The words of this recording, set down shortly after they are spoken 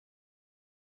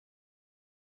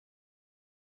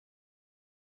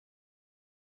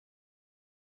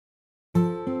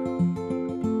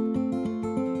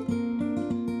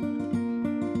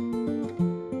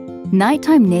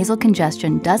Nighttime nasal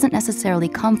congestion doesn't necessarily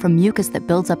come from mucus that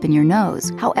builds up in your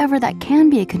nose. However, that can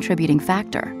be a contributing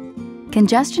factor.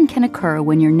 Congestion can occur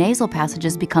when your nasal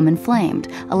passages become inflamed,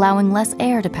 allowing less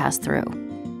air to pass through.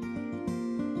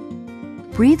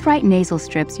 Breathe Right nasal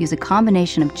strips use a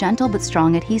combination of gentle but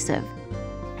strong adhesive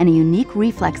and a unique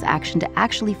reflex action to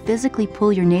actually physically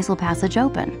pull your nasal passage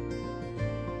open.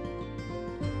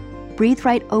 Breathe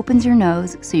Right opens your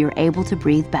nose so you're able to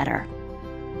breathe better.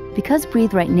 Because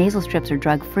Breathe Right nasal strips are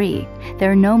drug-free, there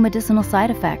are no medicinal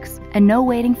side effects and no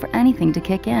waiting for anything to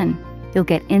kick in. You'll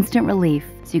get instant relief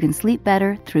so you can sleep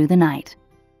better through the night.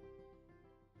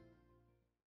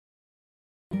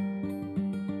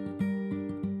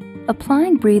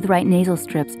 Applying Breathe Right nasal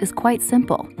strips is quite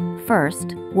simple.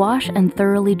 First, wash and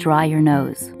thoroughly dry your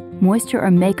nose. Moisture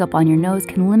or makeup on your nose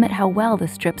can limit how well the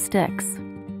strip sticks.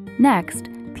 Next,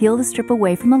 peel the strip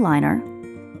away from the liner,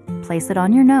 place it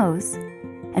on your nose,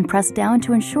 and press down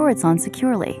to ensure it's on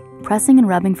securely. Pressing and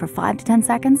rubbing for 5 to 10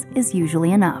 seconds is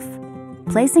usually enough.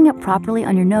 Placing it properly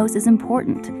on your nose is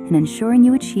important in ensuring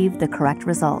you achieve the correct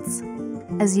results.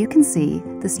 As you can see,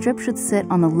 the strip should sit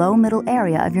on the low middle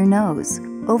area of your nose.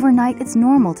 Overnight, it's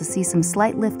normal to see some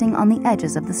slight lifting on the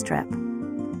edges of the strip.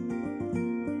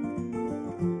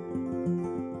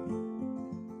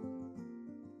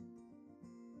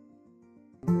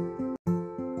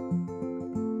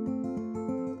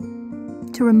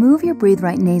 To remove your Breathe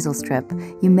Right nasal strip,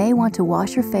 you may want to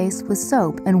wash your face with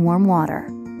soap and warm water.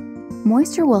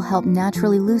 Moisture will help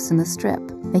naturally loosen the strip,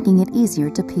 making it easier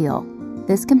to peel.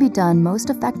 This can be done most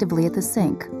effectively at the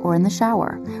sink or in the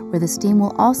shower, where the steam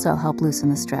will also help loosen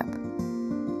the strip.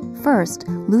 First,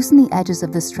 loosen the edges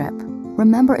of the strip.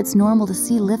 Remember, it's normal to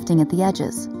see lifting at the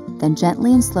edges. Then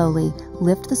gently and slowly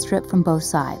lift the strip from both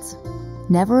sides.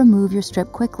 Never remove your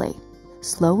strip quickly.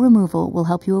 Slow removal will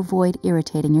help you avoid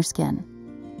irritating your skin.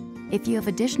 If you have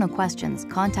additional questions,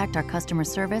 contact our customer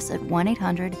service at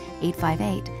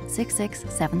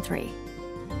 1-800-858-6673.